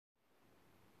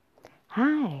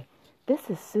Hi, this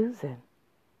is Susan.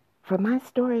 From My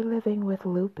Story Living with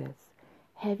Lupus,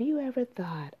 have you ever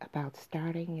thought about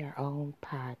starting your own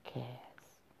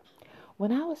podcast?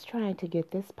 When I was trying to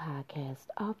get this podcast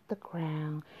off the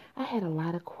ground, I had a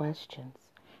lot of questions.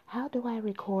 How do I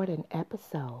record an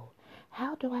episode?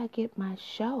 How do I get my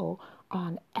show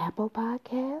on Apple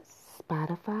Podcasts,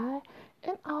 Spotify,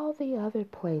 and all the other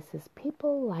places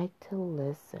people like to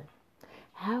listen?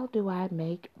 How do I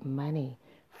make money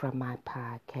from my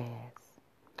podcast?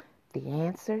 The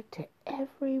answer to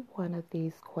every one of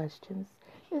these questions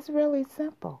is really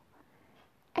simple.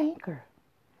 Anchor.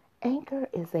 Anchor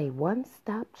is a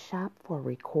one-stop shop for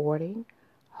recording,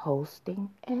 hosting,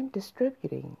 and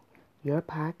distributing your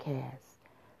podcast.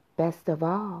 Best of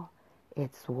all,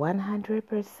 it's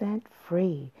 100%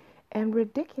 free and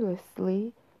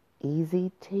ridiculously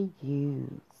easy to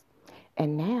use.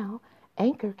 And now,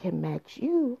 Anchor can match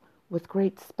you with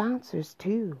great sponsors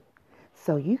too,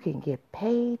 so you can get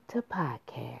paid to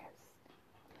podcast.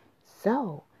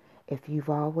 So, if you've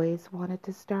always wanted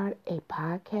to start a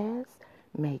podcast,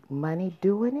 make money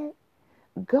doing it,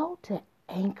 go to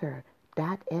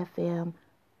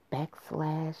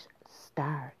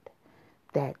anchor.fm/start.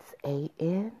 That's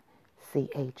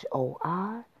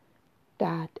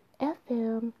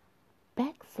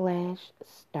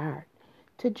ANCHOR.FM/start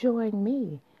to join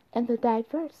me and the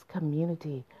diverse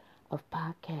community of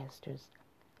podcasters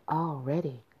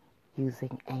already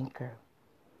using Anchor.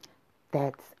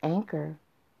 That's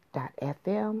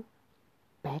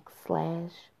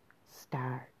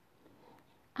anchor.fm/start.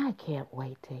 I can't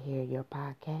wait to hear your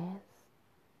podcast.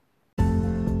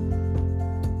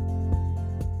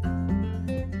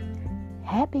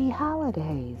 Happy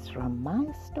holidays from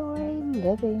My Story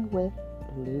Living with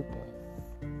Lupus.